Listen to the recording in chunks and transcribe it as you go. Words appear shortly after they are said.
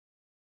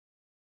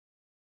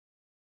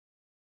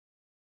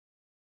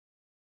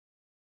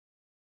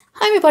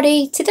Hi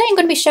everybody, today I'm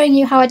going to be showing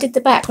you how I did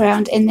the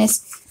background in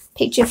this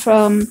picture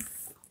from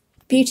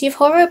Beauty of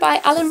Horror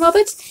by Alan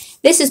Roberts.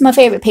 This is my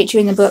favourite picture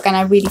in the book and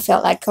I really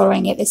felt like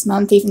colouring it this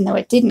month, even though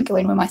it didn't go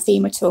in with my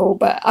theme at all,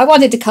 but I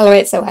wanted to colour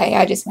it, so hey,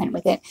 I just went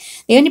with it.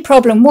 The only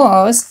problem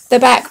was the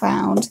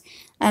background,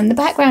 and the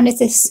background is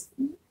this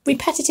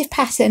repetitive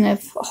pattern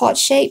of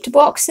heart-shaped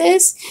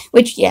boxes,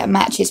 which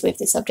matches with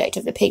the subject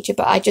of the picture,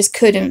 but I just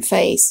couldn't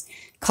face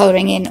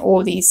colouring in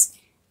all these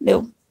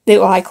little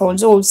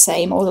icons all the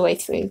same all the way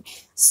through.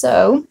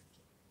 So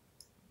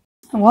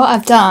what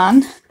I've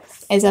done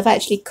is I've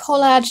actually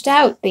collaged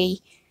out the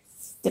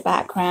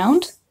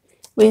background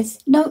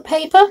with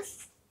notepaper,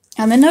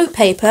 and the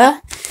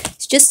notepaper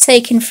is just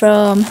taken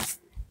from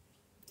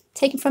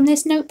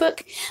this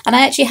notebook, and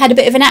I actually had a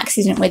bit of an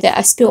accident with it.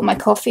 I spilt my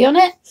coffee on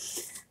it,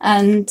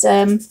 and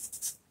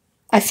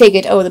I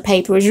figured, oh, the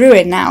paper is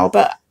ruined now,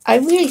 but I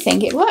really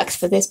think it works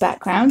for this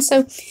background.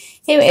 So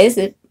here it is,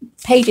 the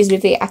pages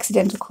with the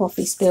accidental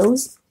coffee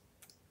spills.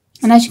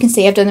 And as you can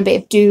see, I've done a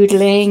bit of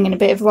doodling and a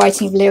bit of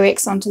writing of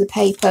lyrics onto the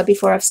paper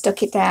before I've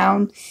stuck it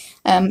down.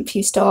 A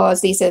few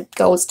stars, these are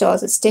gold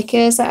stars of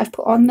stickers that I've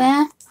put on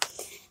there.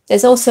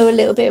 There's also a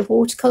little bit of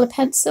watercolour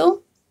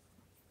pencil,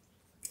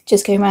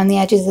 just going around the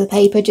edges of the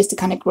paper just to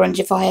kind of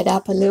grungify it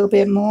up a little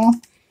bit more.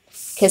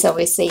 Because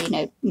obviously, you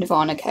know,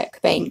 Nirvana, Kurt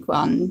Cobain,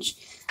 grunge.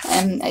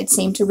 It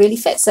seemed to really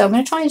fit. So I'm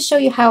going to try and show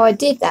you how I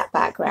did that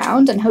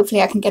background, and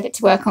hopefully I can get it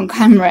to work on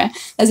camera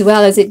as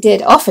well as it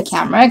did off a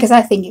camera, because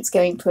I think it's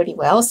going pretty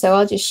well. So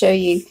I'll just show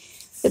you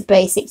the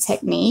basic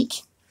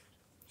technique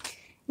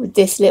with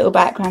this little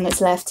background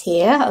that's left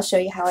here. I'll show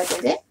you how I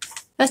did it.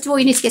 First of all,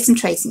 you need to get some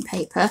tracing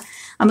paper,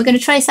 and we're going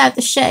to trace out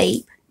the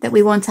shape that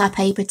we want our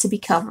paper to be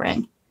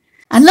covering.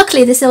 And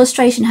luckily this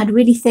illustration had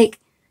really thick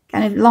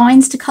kind of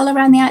lines to colour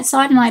around the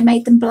outside, and I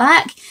made them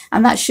black,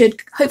 and that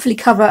should hopefully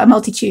cover a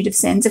multitude of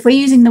sins. If we're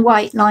using the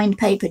white lined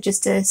paper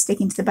just to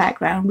stick into the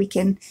background, we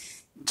can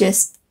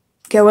just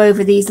go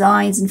over these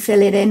lines and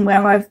fill it in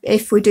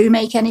if we do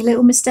make any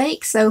little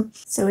mistakes. So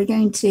we're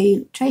going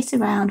to trace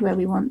around where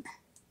we want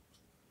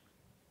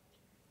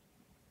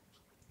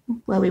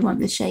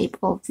the shape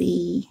of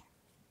the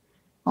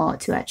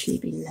art to actually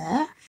be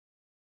there.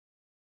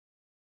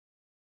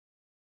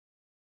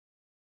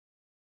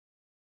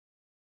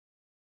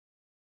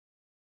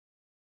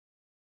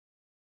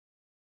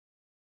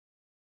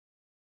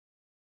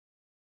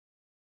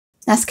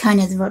 That's kind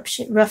of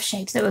the rough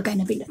shapes that we're going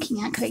to be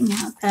looking at going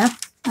out there.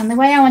 And the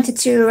way I wanted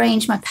to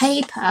arrange my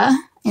paper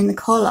in the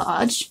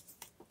collage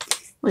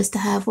was to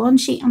have one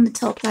sheet on the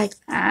top like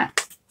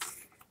that,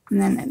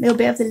 and then a little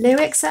bit of the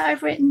lyrics that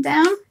I've written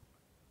down.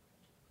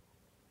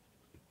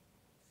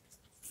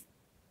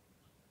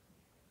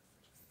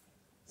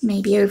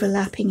 Maybe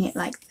overlapping it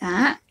like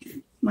that.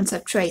 Once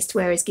I've traced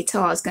where his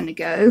guitar is going to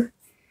go,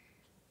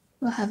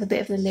 we'll have a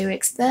bit of the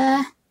lyrics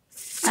there.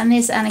 And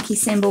this anarchy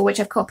symbol, which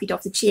I've copied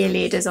off the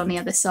cheerleaders on the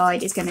other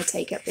side, is going to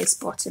take up this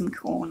bottom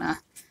corner.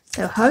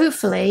 So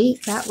hopefully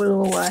that will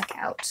all work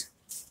out.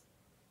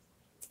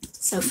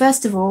 So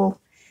first of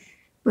all,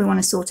 we want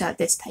to sort out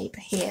this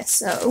paper here.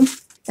 So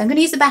I'm going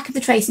to use the back of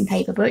the tracing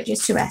paper book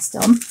just to rest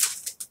on.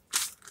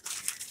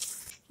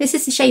 This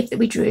is the shape that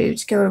we drew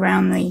to go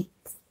around the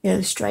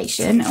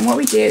illustration. And what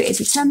we do is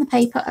we turn the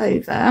paper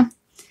over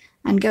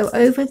and go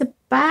over the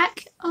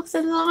back of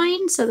the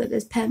line so that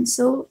there's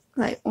pencil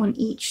like on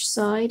each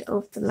side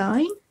of the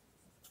line.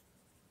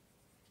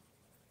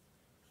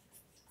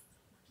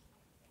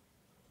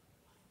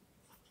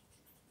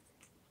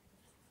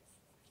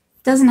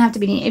 Doesn't have to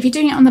be neat. If you're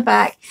doing it on the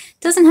back, it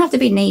doesn't have to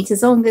be neat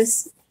as long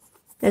as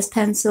there's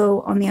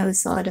pencil on the other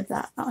side of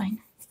that line.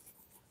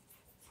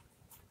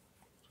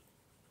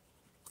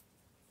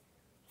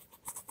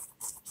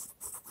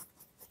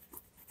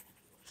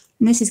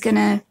 And this is going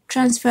to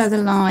transfer the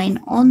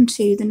line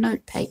onto the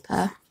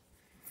notepaper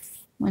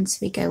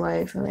once we go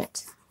over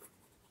it.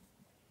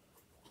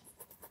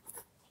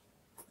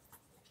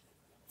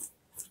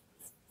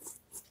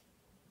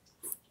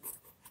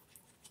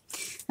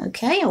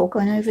 Okay, all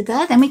going over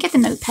there. Then we get the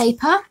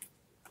notepaper,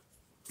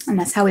 and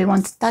that's how we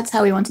want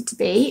it to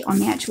be on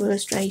the actual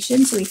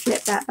illustration. So we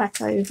flip that back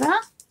over.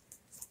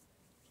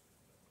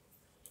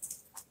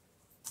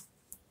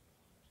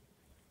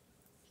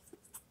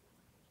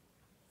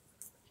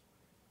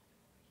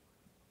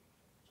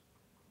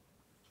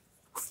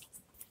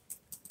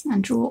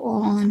 And draw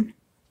on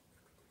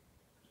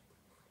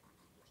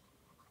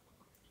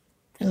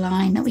the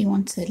line that we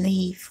want to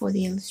leave for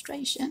the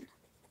illustration.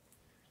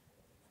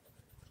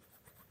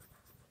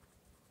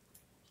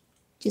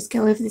 Just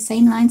go over the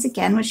same lines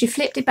again. Once you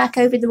flipped it back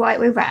over the right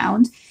way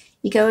round,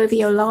 you go over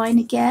your line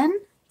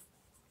again.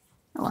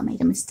 Oh, I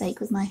made a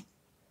mistake with my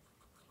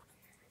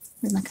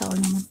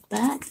colouring on the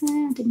back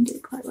there. I didn't do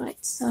it quite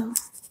right, so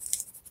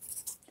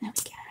there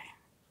we go.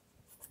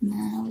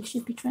 Now we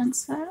should be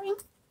transferring.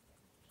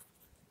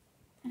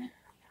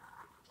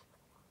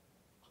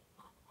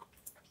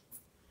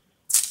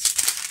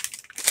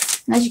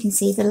 And as you can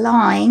see, the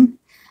line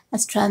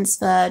has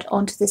transferred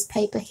onto this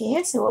paper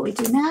here. So what we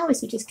do now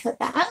is we just cut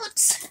that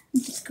out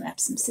and just grab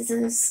some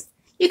scissors.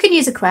 You can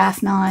use a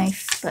craft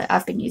knife, but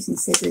I've been using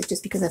scissors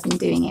just because I've been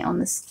doing it on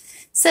this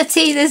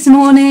settee this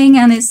morning,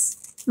 and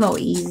it's a lot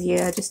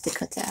easier just to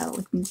cut it out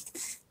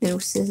with little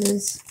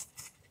scissors.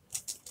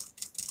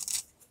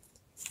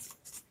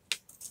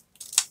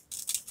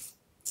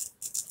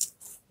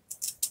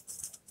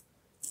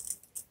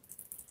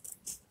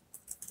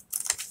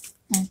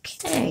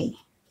 Okay,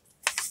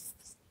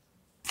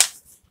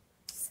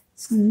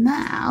 so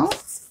now,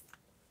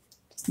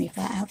 just move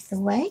that out of the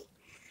way,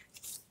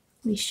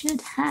 we should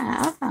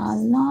have our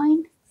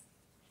line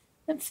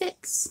that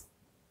fits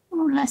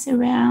more or less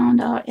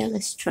around our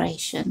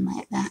illustration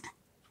like that.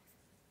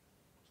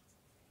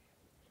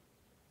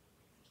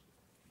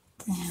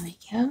 There we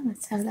go,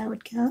 that's how that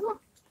would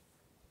go.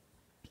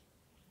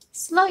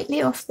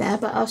 Slightly off there,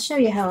 but I'll show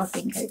you how I've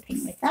been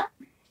coping with that.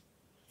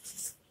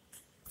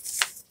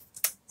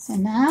 So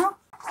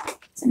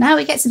now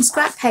we get some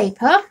scrap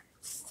paper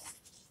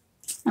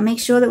and make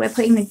sure that we're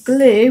putting the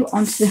glue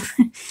onto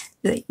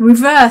the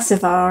reverse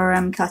of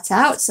our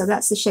cutout. So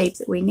that's the shape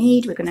that we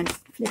need. We're going to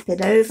flip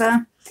it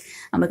over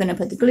and we're going to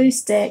put the glue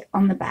stick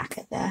on the back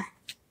of there.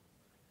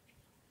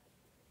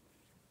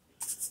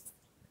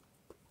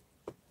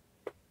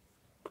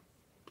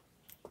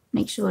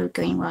 Make sure we're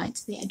going right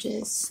to the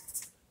edges.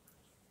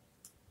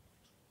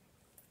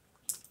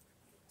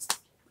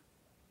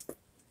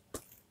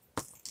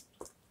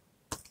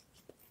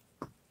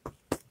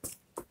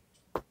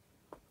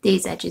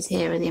 These edges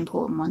here are the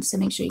important ones, so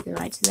make sure you go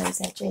right to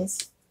those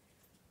edges.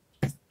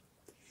 And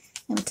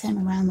we'll turn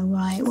them around the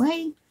right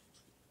way.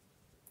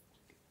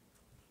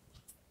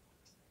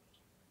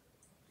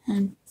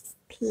 And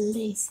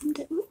place them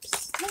to,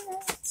 oops,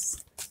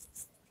 that's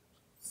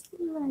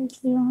slightly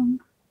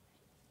wrong.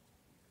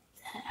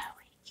 There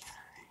we go.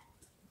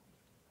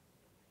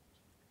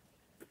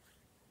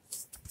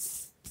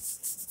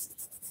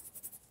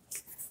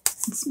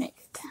 And smooth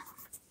it down.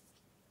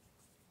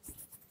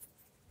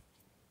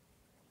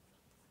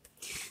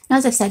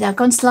 As I've said, I've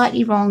gone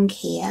slightly wrong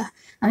here,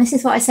 and this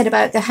is what I said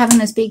about having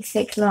those big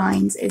thick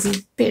lines is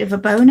a bit of a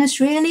bonus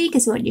really,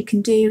 because what you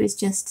can do is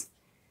just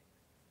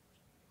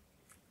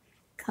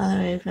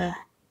colour over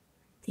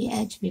the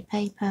edge of your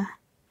paper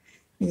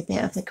with a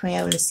bit of the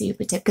Crayola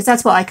Super Tip, because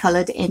that's what I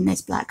coloured in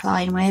this black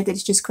line with.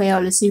 It's just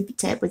Crayola Super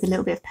Tip with a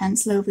little bit of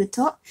pencil over the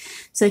top.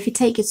 So if you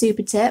take your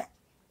Super Tip,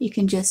 you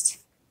can just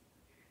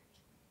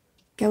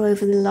go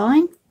over the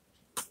line.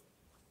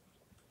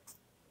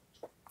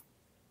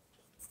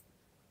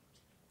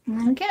 And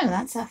there we go,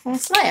 that's our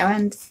first layer,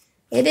 and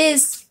it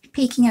is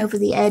peeking over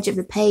the edge of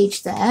the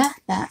page there,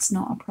 that's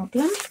not a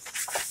problem.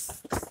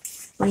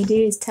 What you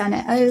do is turn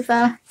it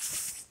over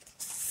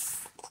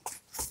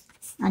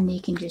and you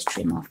can just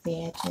trim off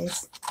the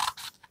edges.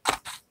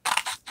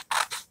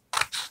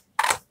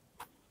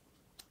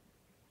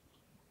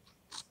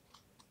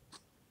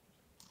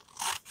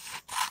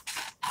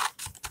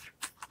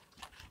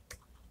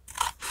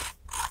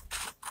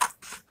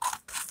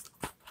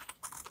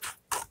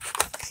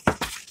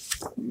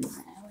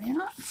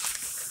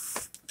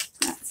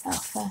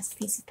 First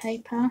piece of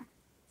paper.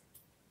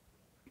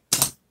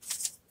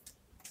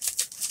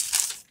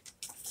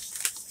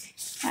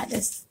 Right,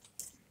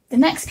 the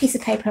next piece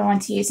of paper I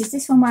want to use is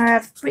this one where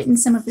I've written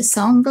some of the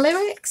song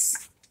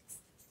lyrics,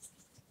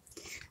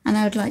 and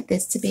I would like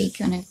this to be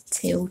kind of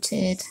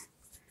tilted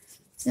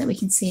so that we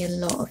can see a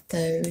lot of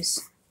those.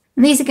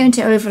 And these are going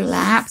to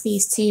overlap,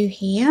 these two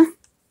here.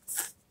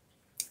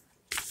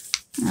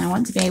 And I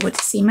want to be able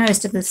to see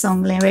most of the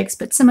song lyrics,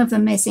 but some of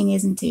them missing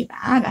isn't too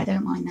bad. I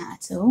don't mind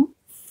that at all.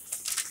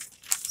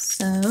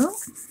 So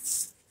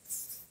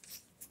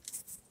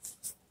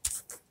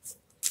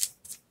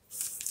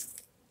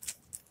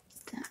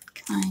that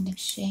kind of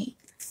shape,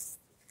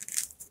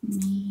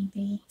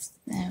 maybe.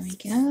 There we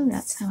go.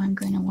 That's how I'm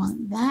going to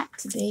want that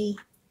to be,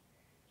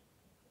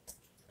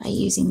 by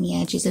using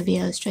the edges of the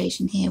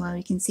illustration here where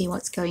we can see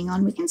what's going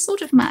on. We can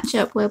sort of match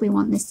up where we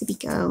want this to be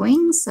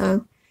going,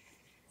 so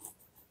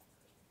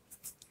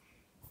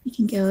we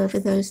can go over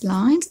those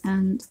lines,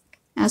 and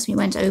as we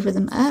went over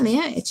them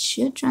earlier, it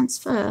should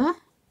transfer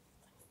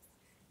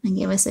and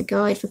give us a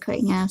guide for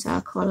cutting out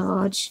our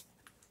collage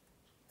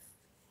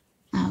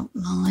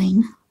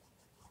outline.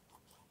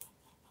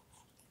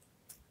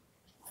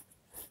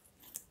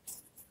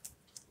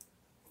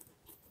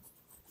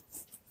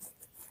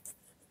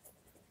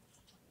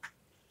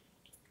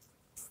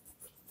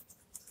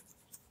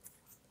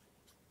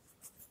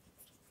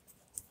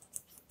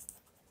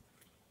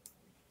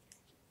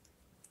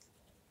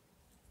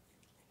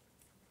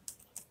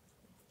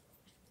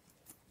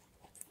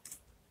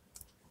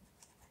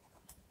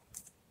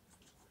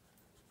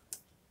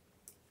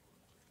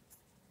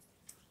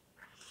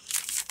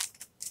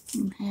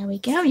 And there we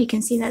go, you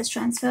can see that's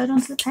transferred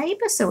onto the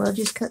paper, so we'll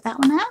just cut that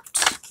one out.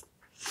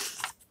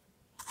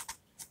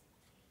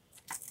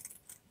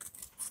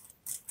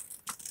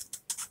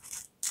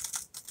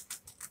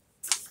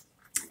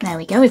 There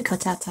we go, we've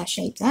cut out our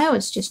shape there.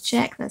 Let's just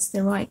check that's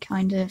the right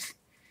kind of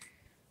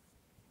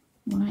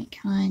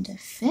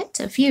fit.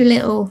 A few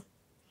little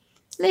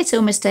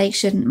mistakes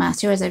shouldn't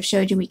matter. As I've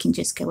showed you, we can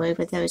just go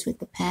over those with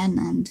the pen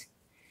and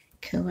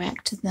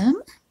correct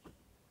them.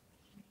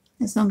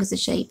 As long as the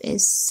shape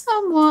is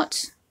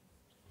somewhat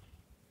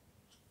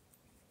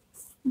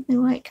the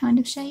right kind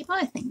of shape,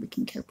 I think we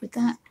can cope with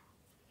that.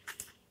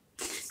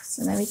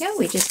 So there we go,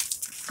 we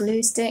just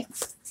glue stick,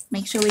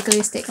 make sure we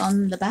glue stick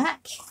on the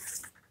back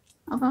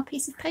of our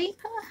piece of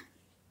paper.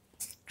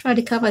 Try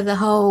to cover the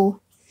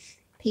whole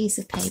piece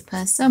of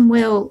paper. Some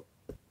will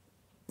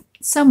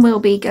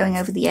be going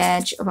over the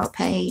edge of our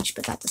page,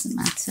 but that doesn't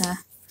matter.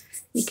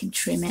 We can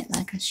trim it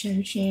like I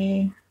showed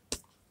you.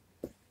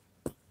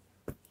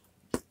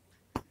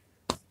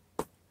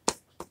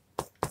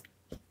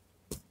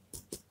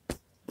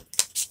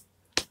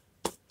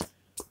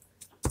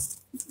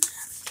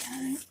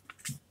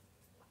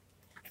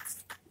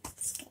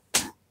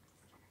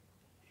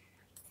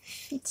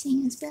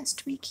 Fitting as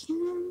best we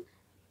can.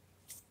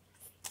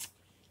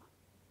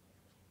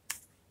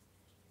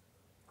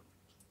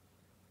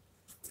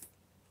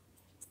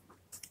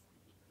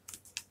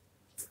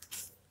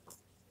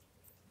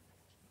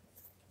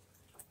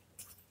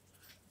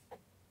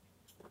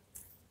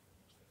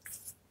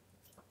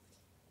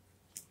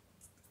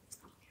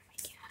 There we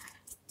go.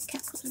 A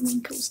couple of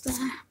wrinkles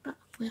there, but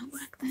we'll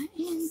work that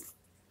in.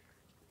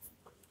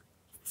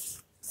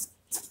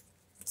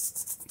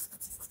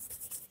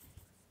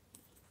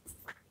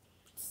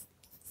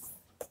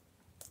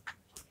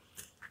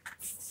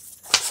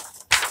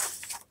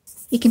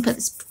 You can put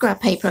this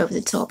scrap paper over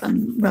the top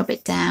and rub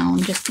it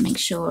down just to make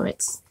sure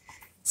it's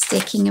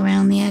sticking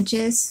around the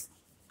edges.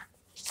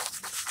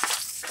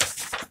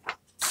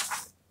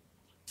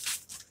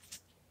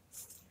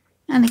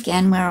 And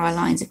again, where our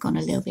lines have gone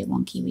a little bit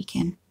wonky, we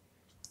can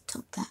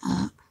top that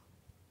up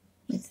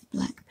with the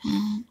black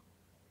pen.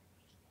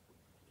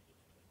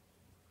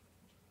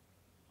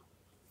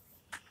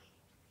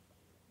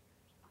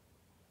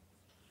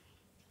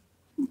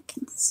 You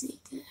can see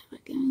there we're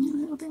going a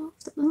little bit off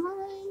the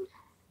line.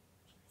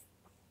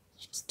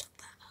 Just top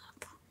that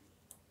up.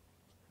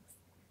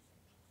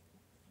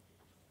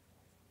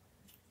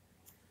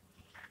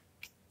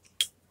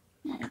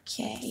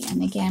 Okay,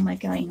 and again we're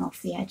going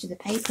off the edge of the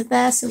paper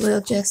there, so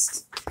we'll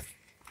just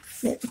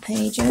flip the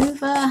page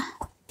over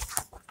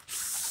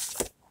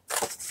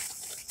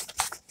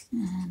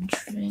and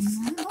trim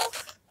that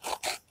off.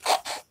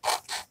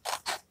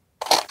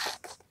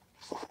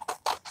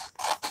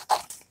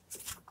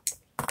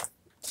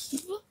 Okay.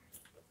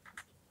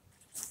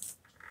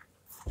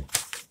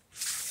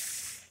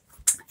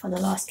 For the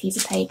last piece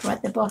of paper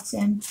at the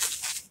bottom,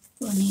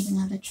 we'll need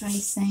another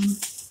tracing.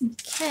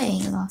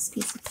 Okay, last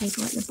piece of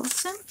paper at the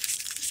bottom.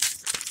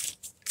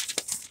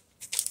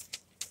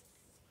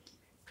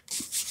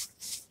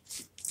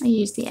 I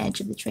use the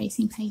edge of the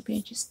tracing paper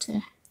just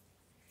to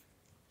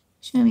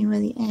show me where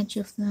the edge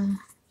of the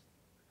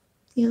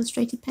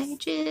illustrated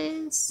page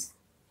is.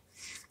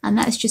 And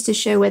that's just to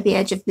show where the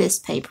edge of this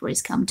paper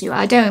has come to.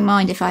 I don't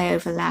mind if I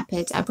overlap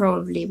it. I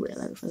probably will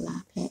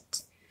overlap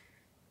it.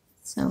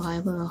 So I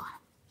will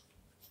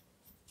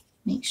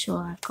make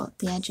sure I've got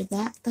the edge of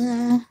that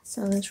there,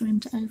 so there's room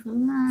to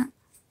overlap.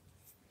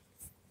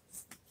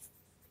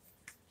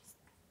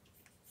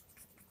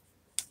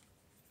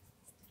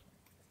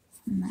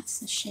 And that's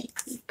the shape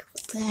we've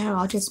got there.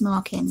 I'll just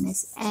mark in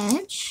this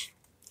edge.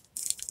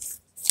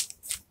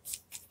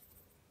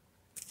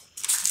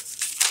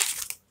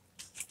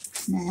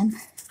 And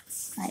then,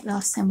 like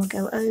last time, we'll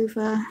go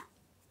over.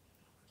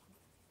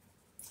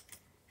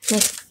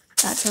 Flip,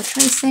 that's our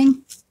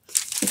tracing.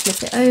 We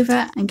flip it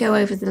over and go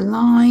over the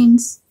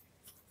lines.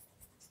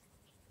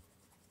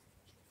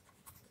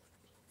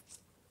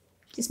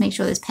 Just make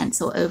sure there's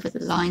pencil over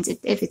the lines.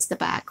 If it's the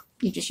back,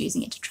 you're just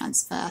using it to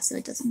transfer, so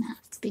it doesn't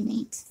have to be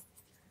neat.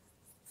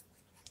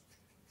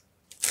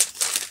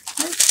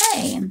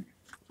 Okay,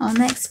 our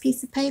next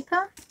piece of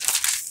paper.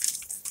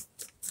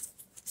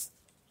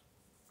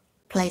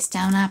 Place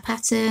down our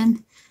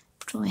pattern,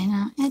 draw in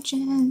our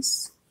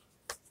edges.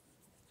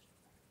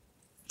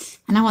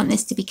 And I want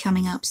this to be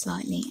coming up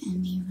slightly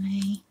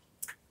anyway,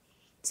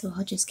 so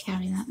I'll just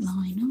carry that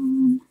line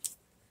on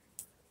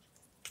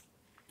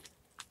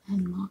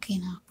and mark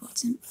in our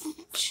bottom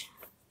edge.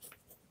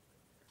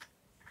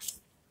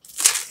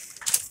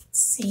 Let's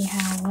see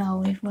how well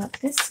we've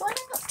worked this one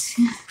out.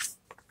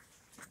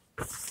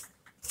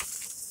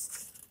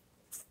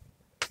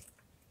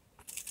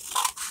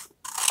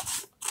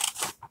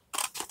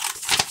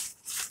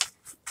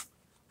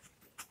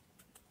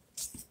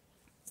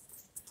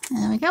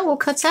 There we go, all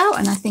cut out,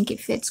 and I think it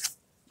fits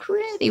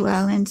pretty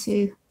well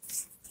into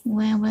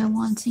where we're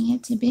wanting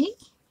it to be.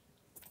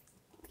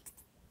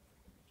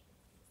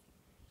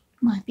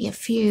 Might be a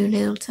few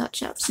little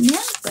touch-ups in the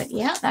end, but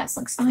yeah, that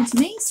looks fine to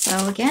me.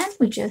 So again,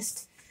 we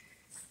just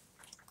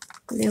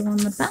glue on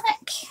the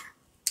back.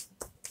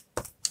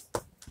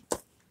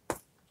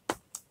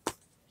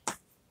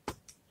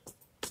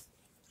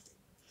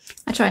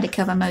 I try to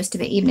cover most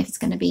of it, even if it's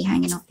going to be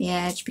hanging off the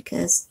edge,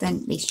 because then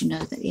at least you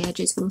know that the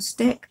edges will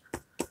stick.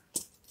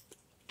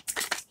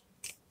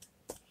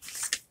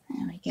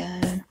 There we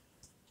go.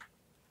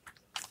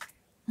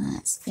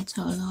 Let's fit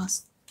our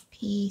last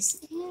piece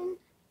in.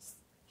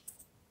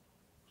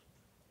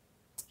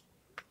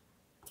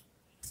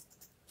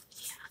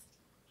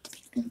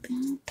 little bit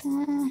out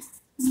there,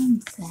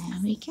 and there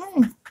we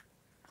go.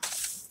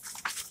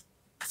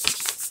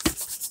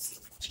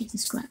 Use the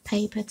scrap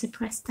paper to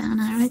press down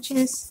our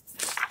edges.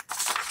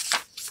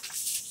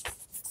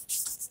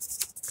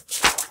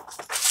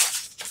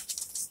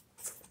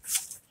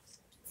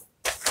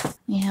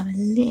 We have a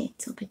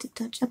little bit of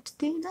touch up to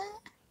do there.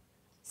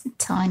 It's a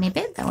tiny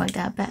bit, that worked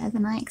out better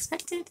than I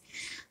expected.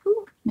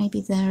 Ooh,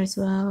 maybe there as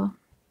well.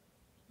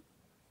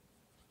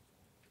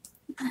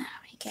 There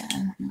we go,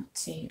 not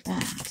too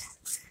bad.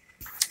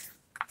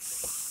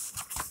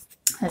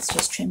 Let's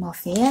just trim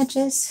off the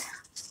edges.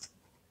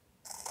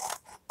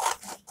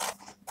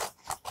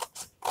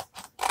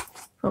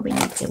 Probably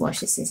need to wash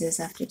the scissors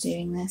after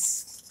doing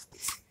this.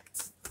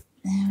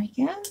 There we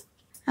go.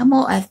 And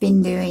what I've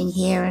been doing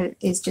here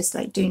is just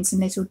like doing some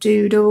little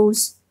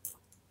doodles,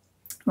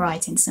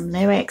 writing some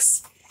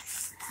lyrics.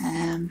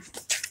 I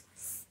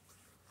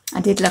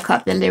did look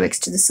up the lyrics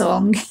to the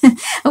song.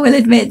 I will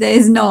admit that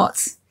it's not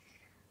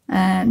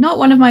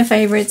one of my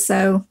favourites,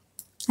 so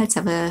let's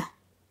have a...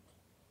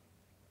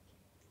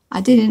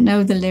 I didn't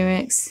know the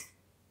lyrics.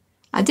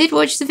 I did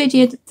watch the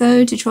video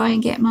though to try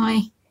and get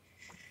my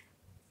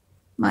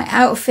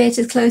outfit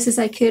as close as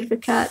I could for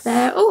Kurt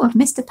there. Oh, I've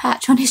missed a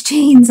patch on his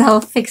jeans.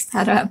 I'll fix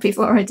that up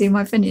before I do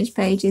my finished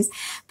pages.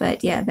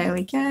 But yeah, there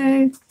we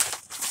go.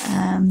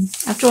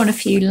 I've drawn a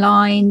few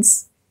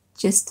lines,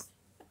 just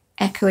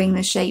echoing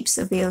the shapes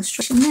of the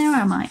illustration there.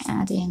 I might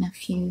add in a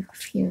few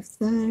of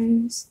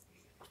those.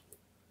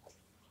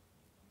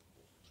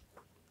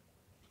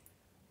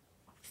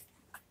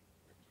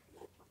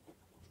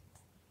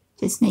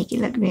 Just make it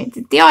look a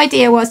bit... The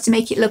idea was to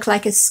make it look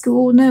like a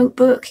school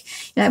notebook.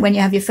 You know, when you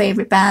have your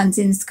favourite bands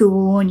in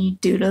school and you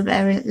doodle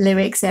their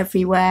lyrics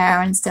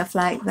everywhere and stuff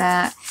like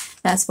that.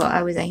 That's what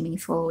I was aiming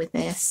for with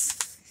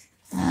this.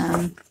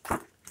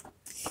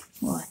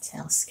 What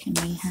else can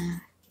we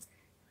have?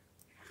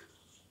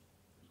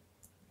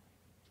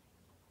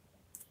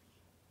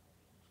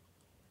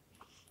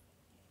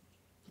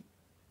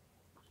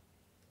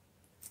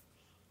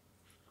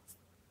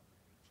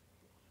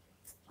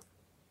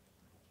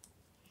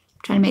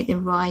 Trying to make the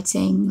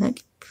writing look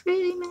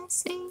pretty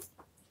messy.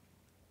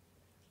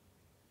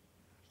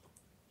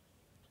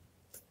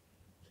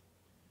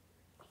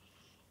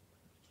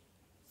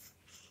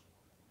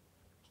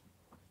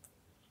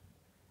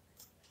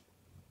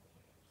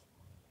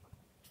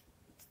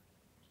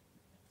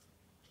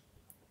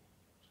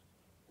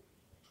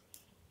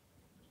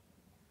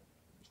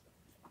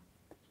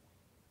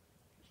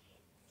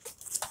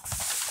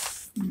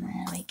 And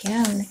there we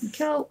go, looking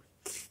cool.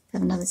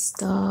 Have another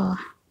star.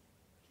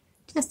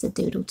 Just a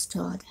doodled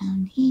star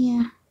down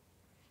here.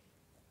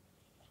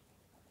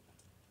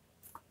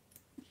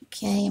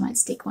 Okay, I might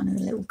stick one of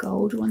the little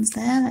gold ones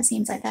there. That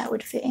seems like that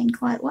would fit in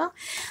quite well.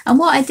 And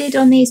what I did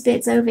on these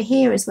bits over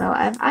here as well,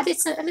 I've added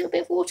a little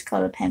bit of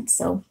watercolour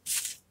pencil,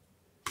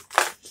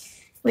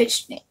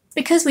 which,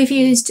 because we've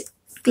used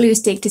glue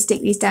stick to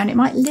stick these down, it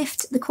might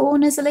lift the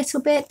corners a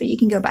little bit, but you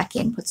can go back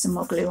in, put some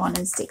more glue on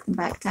and stick them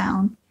back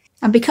down.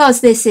 And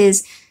because this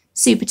is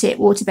super tip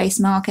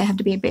water-based marker, I have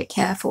to be a bit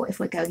careful if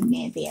we're going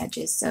near the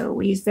edges, so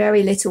we use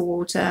very little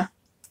water.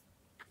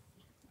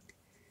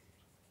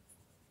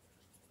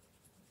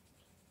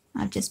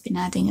 I've just been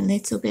adding a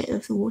little bit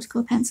of the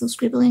watercolour pencil,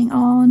 scribbling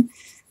on,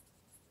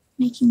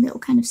 making little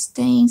kind of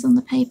stains on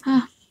the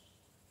paper.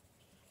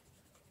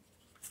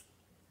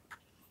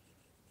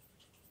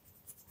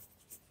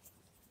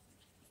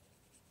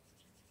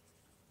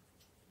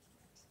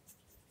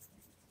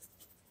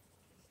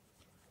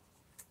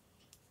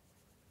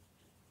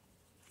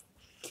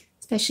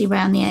 Especially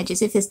around the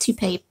edges. If there's two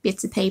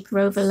bits of paper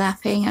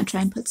overlapping, I'll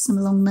try and put some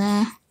along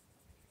there.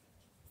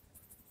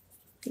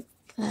 Bit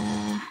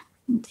there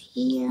and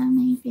here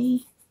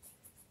maybe.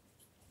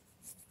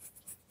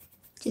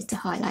 Just to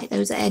highlight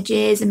those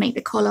edges and make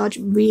the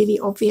collage really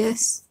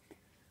obvious.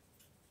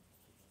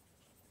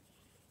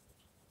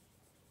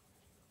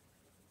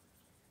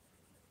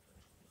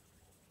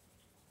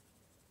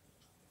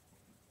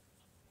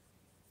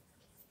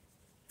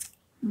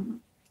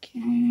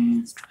 Okay,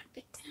 let's try a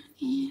bit down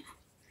here.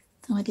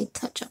 Oh, I did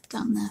touch up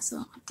down there, so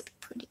I'll have to be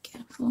pretty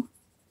careful.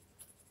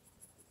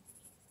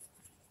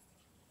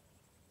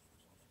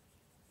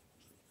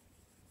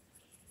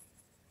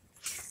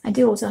 I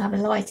do also have a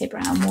lighter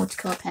brown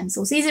watercolour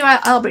pencils. These are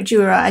Albrecht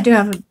Durer. I do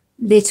have a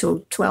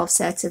little 12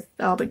 set of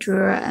Albrecht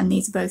Durer, and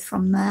these are both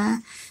from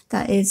there.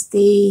 That is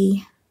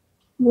the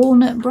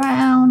walnut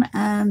brown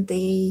and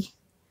the,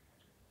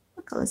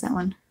 what colour is that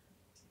one?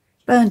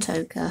 Burnt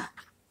ochre.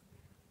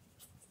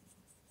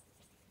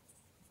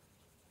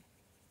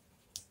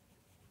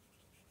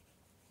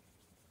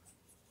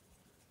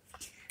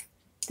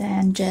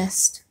 Then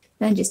just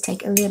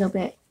take a little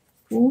bit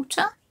of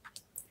water,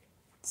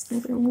 just a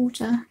little bit of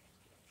water,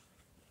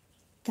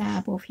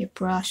 dab off your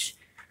brush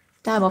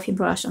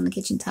on the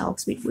kitchen towel,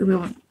 because we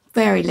want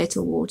very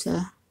little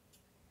water,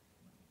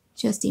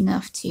 just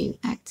enough to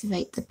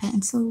activate the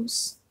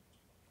pencils,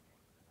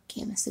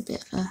 give us a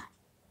bit of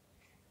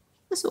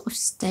a sort of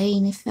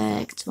stain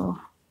effect, or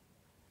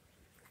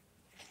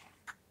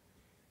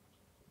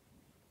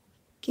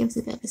Gives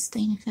a bit of a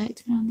stain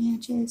effect around the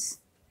edges.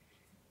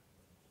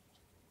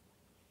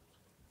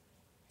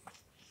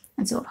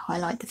 And sort of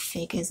highlight the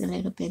figures a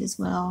little bit as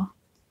well.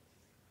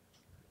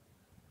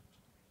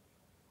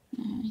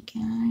 There we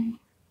go.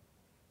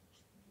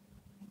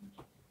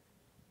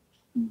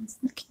 It's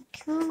looking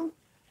cool.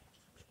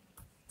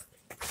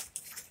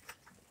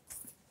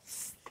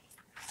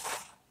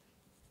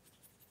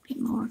 Bit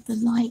more of the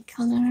light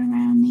colour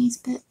around these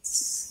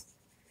bits.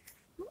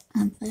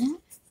 And there.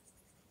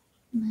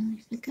 And then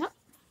we flick up.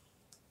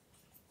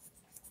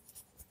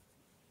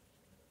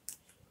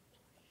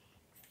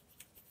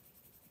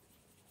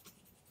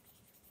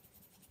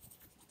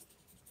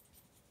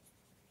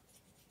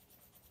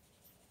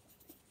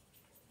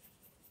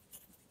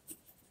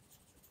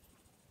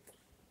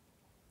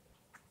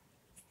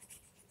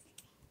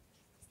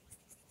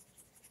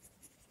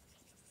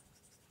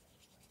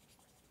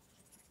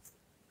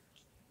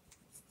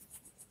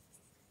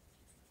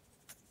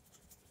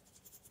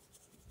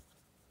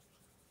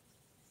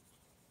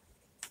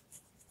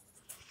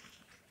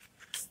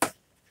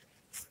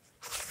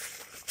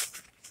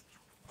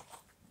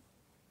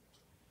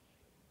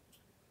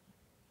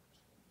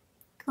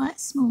 Quite a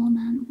small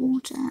amount of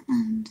water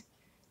and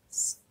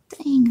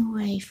staying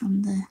away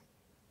from the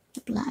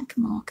black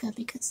marker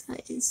because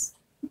that is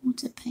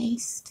water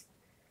paste.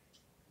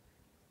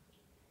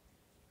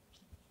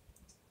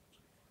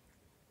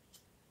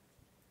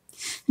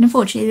 And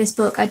unfortunately this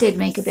book, I did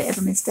make a bit of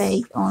a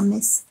mistake on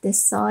this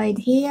side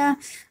here.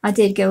 I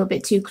did go a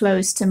bit too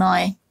close to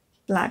my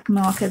black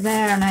marker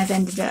there, and I've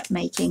ended up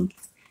making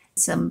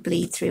some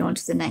bleed through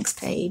onto the next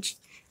page,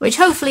 which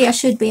hopefully I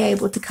should be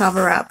able to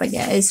cover up. But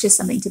yeah, it's just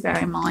something to bear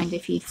in mind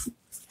if you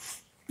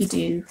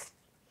do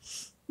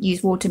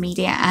use water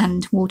media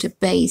and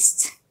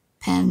water-based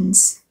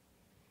pens.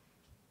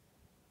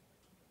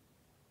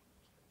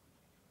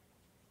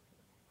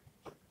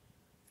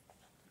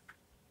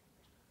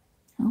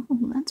 Oh,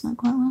 that's not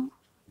quite well.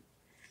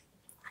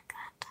 Like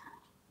that.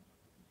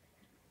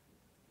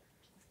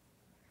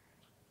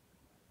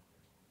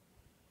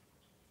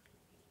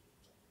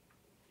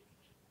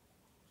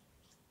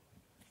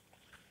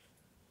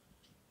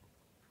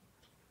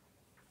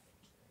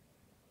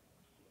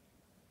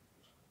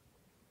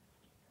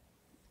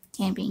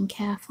 Again, being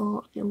careful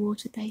of your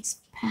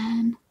water-based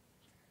pen.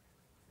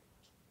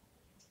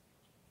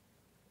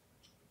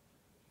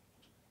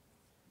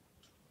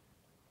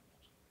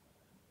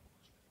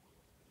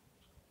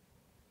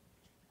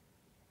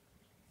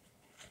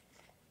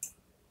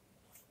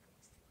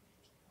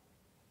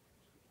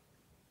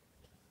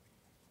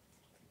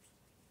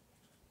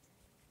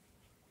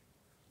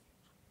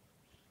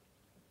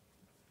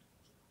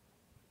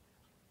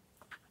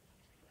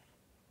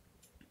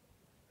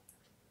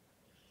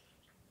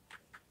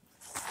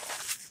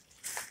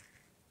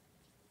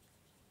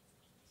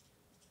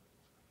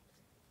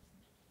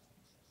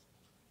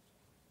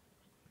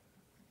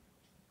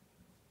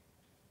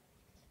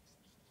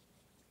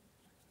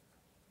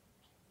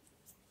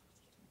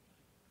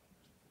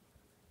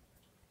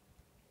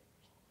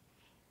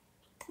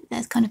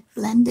 That's kind of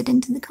blended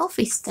into the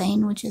coffee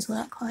stain, which has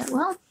worked quite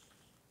well.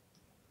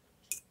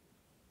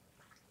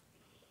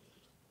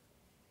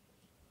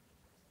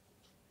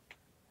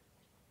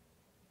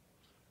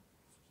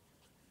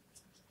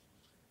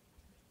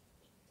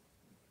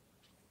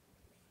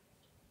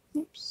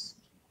 Oops,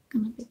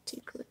 I'm a bit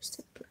too close to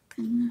the black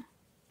pen there.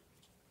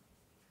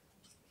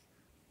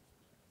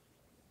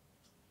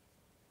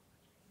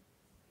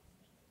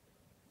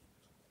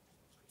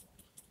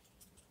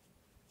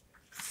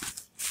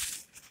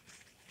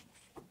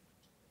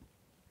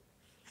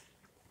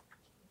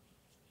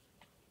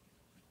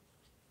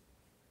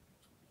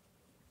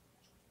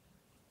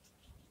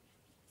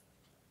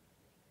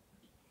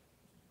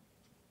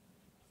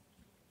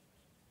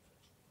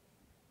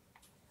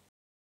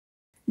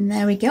 And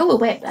there we go, we'll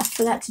wait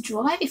for that to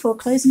dry before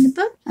closing the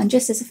book. And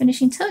just as a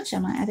finishing touch, I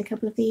might add a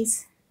couple of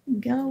these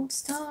gold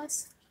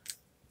stars.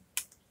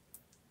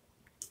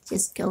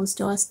 Just gold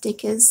star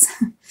stickers.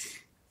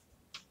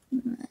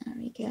 There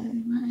we go,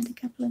 might add a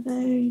couple of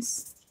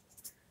those.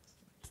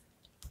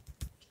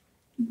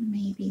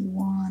 Maybe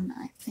one,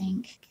 I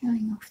think,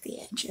 going off the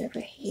edge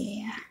over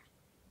here.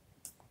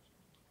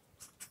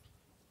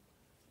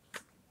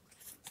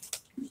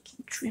 We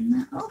can trim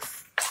that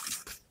off.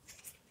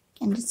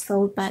 And just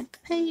fold back the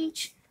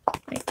page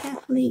very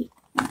carefully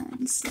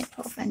and snip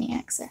off any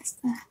excess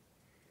there.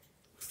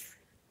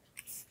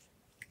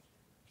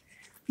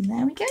 And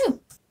there we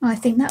go. I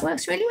think that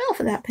works really well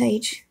for that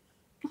page.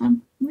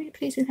 I'm really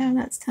pleased with how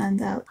that's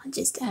turned out. I'll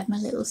just add my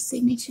little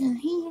signature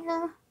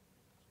here.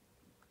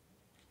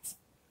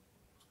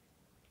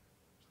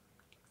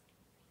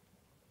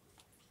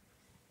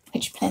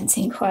 Which blends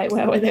in quite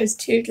well with those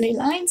doodly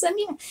lines, and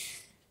yeah,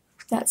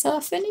 that's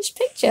our finished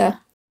picture.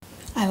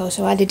 I've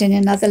also added in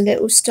another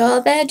little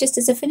star there just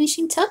as a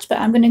finishing touch, but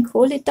I'm going to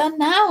call it done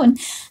now, and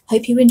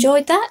hope you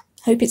enjoyed that.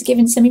 Hope it's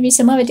given some of you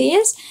some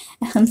ideas.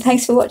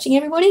 Thanks for watching,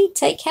 everybody.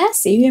 Take care.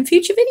 See you in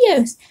future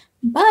videos.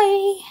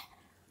 Bye.